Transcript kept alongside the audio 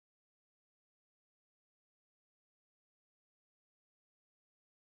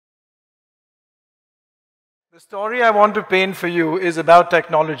The story I want to paint for you is about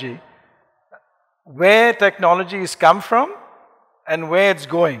technology, where technology has come from and where it's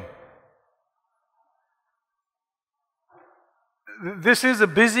going. This is a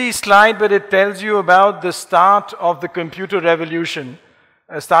busy slide, but it tells you about the start of the computer revolution,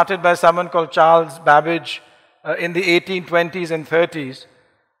 started by someone called Charles Babbage in the 1820s and 30s,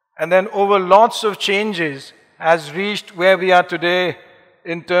 and then over lots of changes has reached where we are today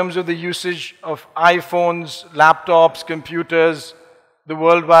in terms of the usage of iPhones, laptops, computers, the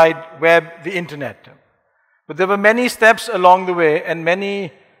World Wide Web, the Internet. But there were many steps along the way and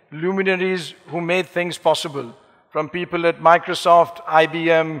many luminaries who made things possible, from people at Microsoft,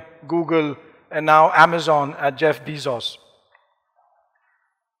 IBM, Google, and now Amazon at Jeff Bezos.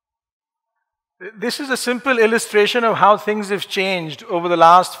 This is a simple illustration of how things have changed over the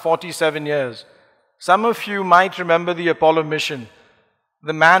last 47 years. Some of you might remember the Apollo mission,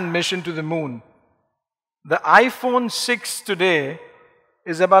 the manned mission to the moon. The iPhone 6 today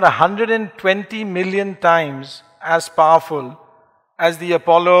is about 120 million times as powerful as the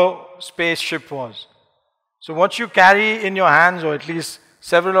Apollo spaceship was. So what you carry in your hands, or at least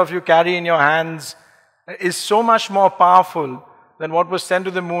several of you carry in your hands, is so much more powerful than what was sent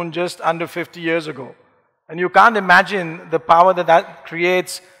to the moon just under 50 years ago. And you can't imagine the power that that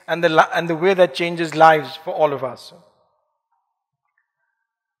creates and the way that changes lives for all of us.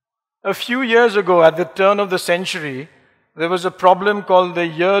 A few years ago, at the turn of the century, there was a problem called the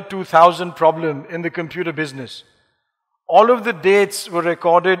year 2000 problem in the computer business. All of the dates were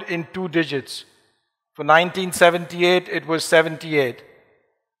recorded in 2 digits. For 1978, it was 78.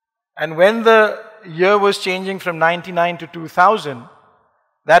 And when the year was changing from 99 to 2000,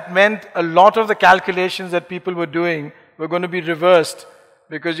 that meant a lot of the calculations that people were doing were going to be reversed,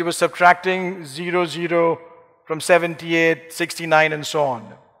 because you were subtracting 00 from 78, 69, and so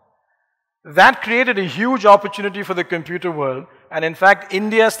on. That created a huge opportunity for the computer world, and in fact,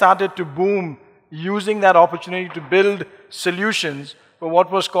 India started to boom using that opportunity to build solutions for what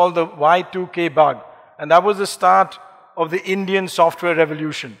was called the Y2K bug. And that was the start of the Indian software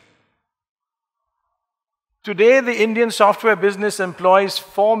revolution. Today, the Indian software business employs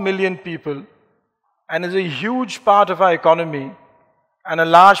 4 million people and is a huge part of our economy and a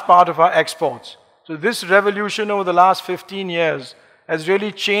large part of our exports. So this revolution over the last 15 years has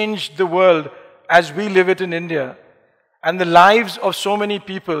really changed the world as we live it in India and the lives of so many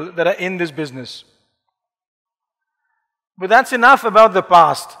people that are in this business. But that's enough about the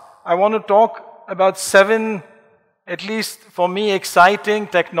past. I want to talk about 7, at least for me, exciting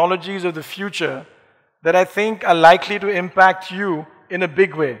technologies of the future that I think are likely to impact you in a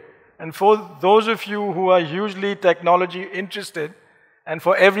big way. And for those of you who are hugely technology interested, and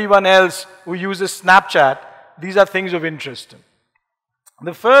for everyone else who uses Snapchat, these are things of interest.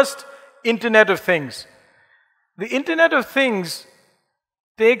 The first, Internet of Things. The Internet of Things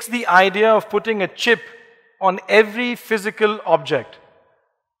takes the idea of putting a chip on every physical object.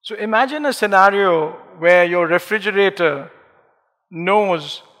 So imagine a scenario where your refrigerator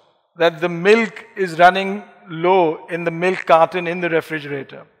knows that the milk is running low in the milk carton in the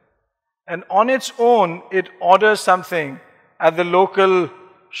refrigerator. And on its own, it orders something at the local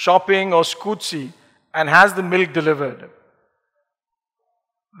shopping or Scootsie and has the milk delivered.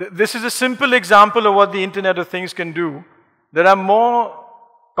 This is a simple example of what the Internet of Things can do. There are more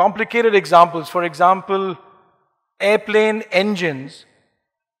complicated examples. For example, airplane engines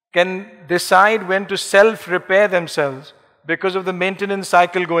can decide when to self-repair themselves because of the maintenance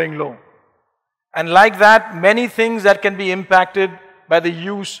cycle going low. And like that, many things that can be impacted by the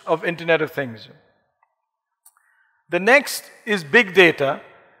use of Internet of Things. The next is big data.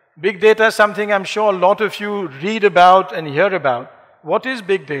 Big data is something I'm sure a lot of you read about and hear about. What is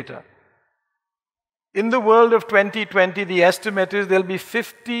big data? In the world of 2020, the estimate is there'll be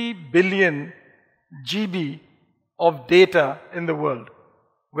 50 billion GB of data in the world.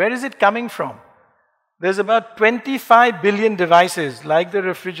 Where is it coming from? There's about 25 billion devices, like the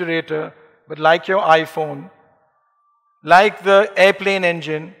refrigerator, but like your iPhone, like the airplane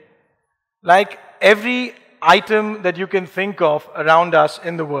engine, like every item that you can think of around us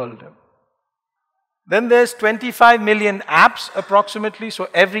in the world. Then there's 25 million apps approximately, so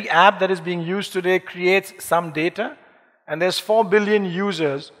every app that is being used today creates some data, and there's 4 billion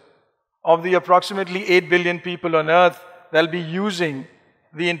users of the approximately 8 billion people on earth that'll be using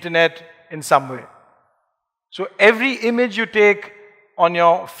the internet in some way. So every image you take on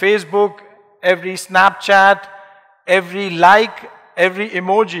your Facebook, every Snapchat, every like, every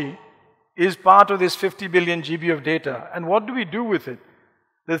emoji is part of this 50 billion GB of data. And what do we do with it?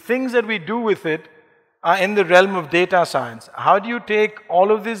 The things that we do with it are in the realm of data science. How do you take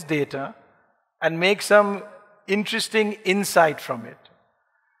all of this data and make some interesting insight from it.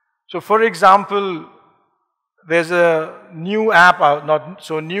 So for example, there's a new app out, not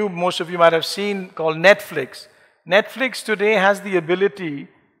so new, most of you might have seen, called Netflix. Netflix today has the ability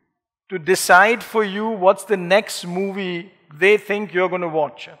to decide for you what's the next movie they think you're going to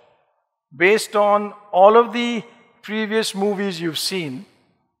watch, based on all of the previous movies you've seen.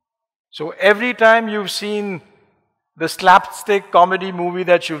 So every time you've seen the slapstick comedy movie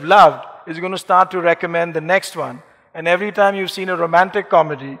that you've loved, it's going to start to recommend the next one. And every time you've seen a romantic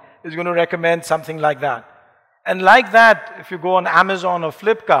comedy, it's going to recommend something like that. And like that, if you go on Amazon or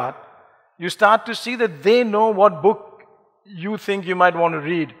Flipkart, you start to see that they know what book you think you might want to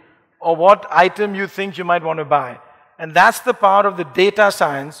read, or what item you think you might want to buy. And that's the power of the data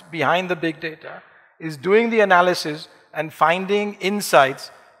science behind the big data, is doing the analysis and finding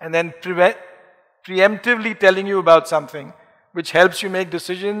insights and then preemptively telling you about something which helps you make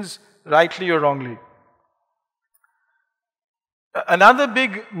decisions rightly or wrongly. Another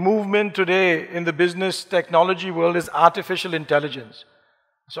big movement today in the business technology world is artificial intelligence.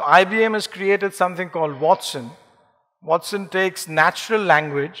 So IBM has created something called Watson. Watson takes natural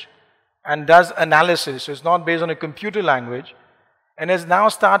language and does analysis. So it's not based on a computer language, and has now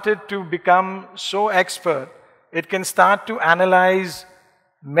started to become so expert, it can start to analyze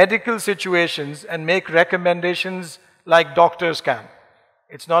medical situations and make recommendations like doctors can.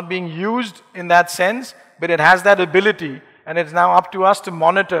 It's not being used in that sense, but it has that ability, and it's now up to us to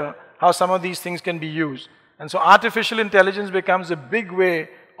monitor how some of these things can be used. And so artificial intelligence becomes a big way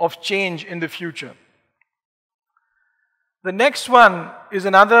of change in the future. The next one is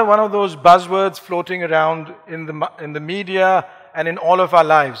another one of those buzzwords floating around in the media and in all of our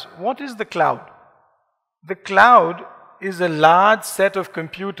lives. What is the cloud? The cloud is a large set of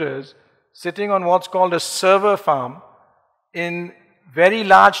computers sitting on what's called a server farm in very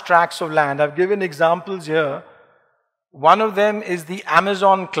large tracts of land. I've given examples here. One of them is the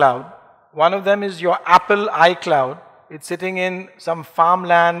Amazon cloud. One of them is your Apple iCloud. It's sitting in some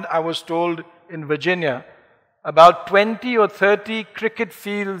farmland, I was told, in Virginia. About 20 or 30 cricket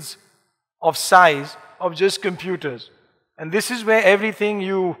fields of size of just computers. And this is where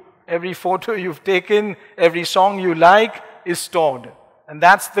every photo you've taken, every song you like is stored. And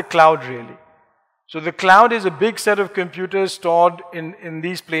that's the cloud really. So the cloud is a big set of computers stored in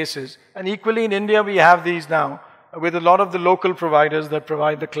these places. And equally in India we have these now with a lot of the local providers that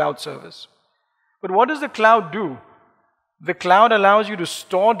provide the cloud service. But what does the cloud do? The cloud allows you to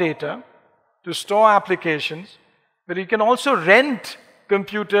store data, to store applications, but you can also rent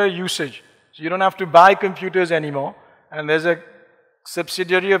computer usage. So you don't have to buy computers anymore. And there's a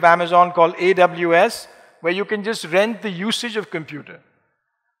subsidiary of Amazon called AWS where you can just rent the usage of computer.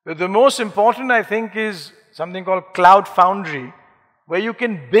 But the most important, I think, is something called Cloud Foundry, where you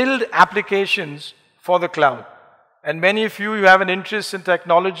can build applications for the cloud. And many of you who have an interest in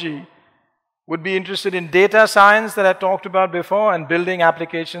technology would be interested in data science that I talked about before and building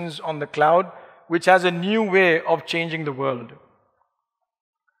applications on the cloud, which has a new way of changing the world.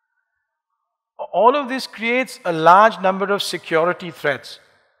 All of this creates a large number of security threats.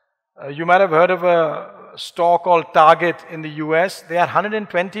 You might have heard of a store called Target in the US. They had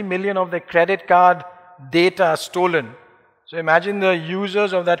 120 million of their credit card data stolen. So imagine the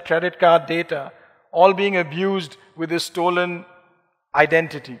users of that credit card data all being abused with this stolen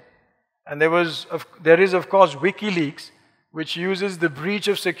identity. And there is of course WikiLeaks, which uses the breach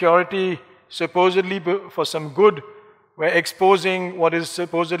of security supposedly for some good. We're exposing what is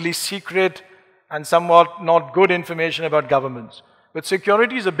supposedly secret and somewhat not good information about governments. But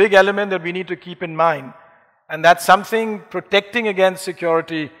security is a big element that we need to keep in mind. And that's something protecting against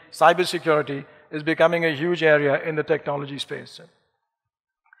security, cybersecurity, is becoming a huge area in the technology space.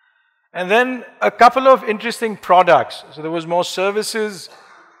 And then a couple of interesting products. So there was more services.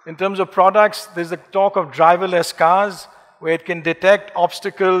 In terms of products, there's a talk of driverless cars, where it can detect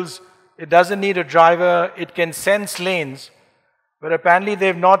obstacles. It doesn't need a driver. It can sense lanes. But apparently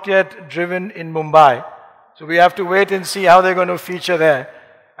they've not yet driven in Mumbai. So we have to wait and see how they're going to feature there.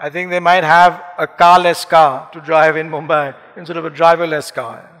 I think they might have a carless car to drive in Mumbai instead of a driverless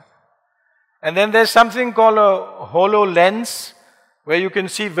car. And then there's something called a HoloLens, where you can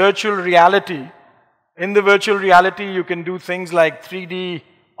see virtual reality. In the virtual reality, you can do things like 3D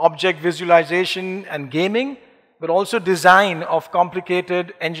object visualization and gaming, but also design of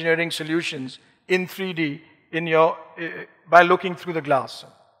complicated engineering solutions in 3D by looking through the glass.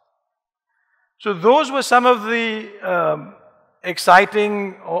 So those were some of the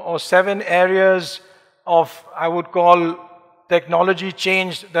exciting or 7 areas of, I would call, technology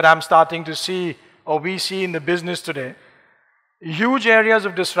change that I'm starting to see or we see in the business today. Huge areas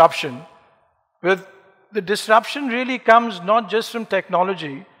of disruption with the disruption really comes not just from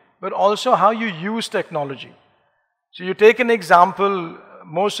technology, but also how you use technology. So you take an example,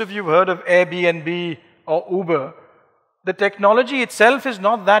 most of you have heard of Airbnb or Uber. The technology itself is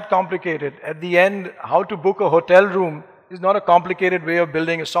not that complicated. At the end, how to book a hotel room is not a complicated way of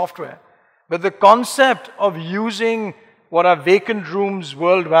building a software. But the concept of using what are vacant rooms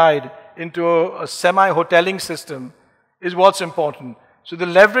worldwide into a semi-hoteling system is what's important. So the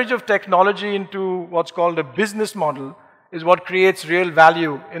leverage of technology into what's called a business model is what creates real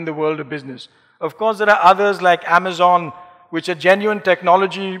value in the world of business. Of course, there are others like Amazon, which are genuine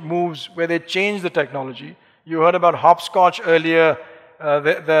technology moves where they change the technology. You heard about hopscotch earlier.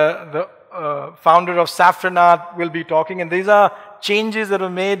 The founder of Saffron Art will be talking, and these are changes that are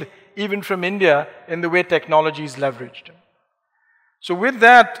made even from India in the way technology is leveraged. So with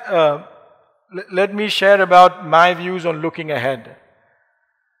that, let me share about my views on looking ahead.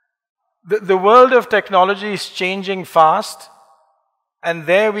 The world of technology is changing fast, and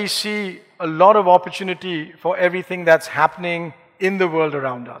there we see a lot of opportunity for everything that's happening in the world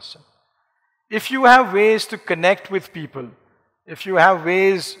around us. If you have ways to connect with people, if you have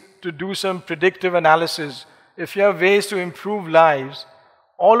ways to do some predictive analysis, if you have ways to improve lives,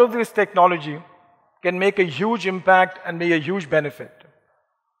 all of this technology can make a huge impact and be a huge benefit.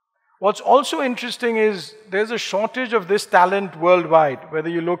 What's also interesting is there's a shortage of this talent worldwide, whether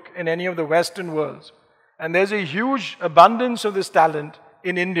you look in any of the Western worlds. And there's a huge abundance of this talent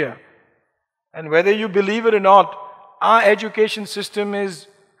in India. And whether you believe it or not, our education system is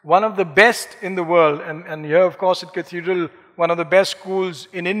one of the best in the world. And here, of course, at Cathedral, one of the best schools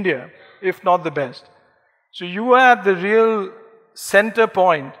in India, if not the best. So you are at the real center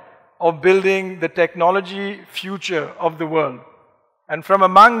point of building the technology future of the world. And from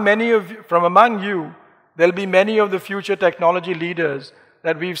among you, there'll be many of the future technology leaders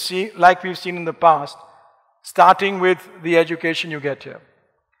that we've seen in the past, starting with the education you get here.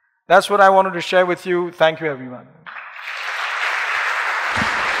 That's what I wanted to share with you. Thank you, everyone.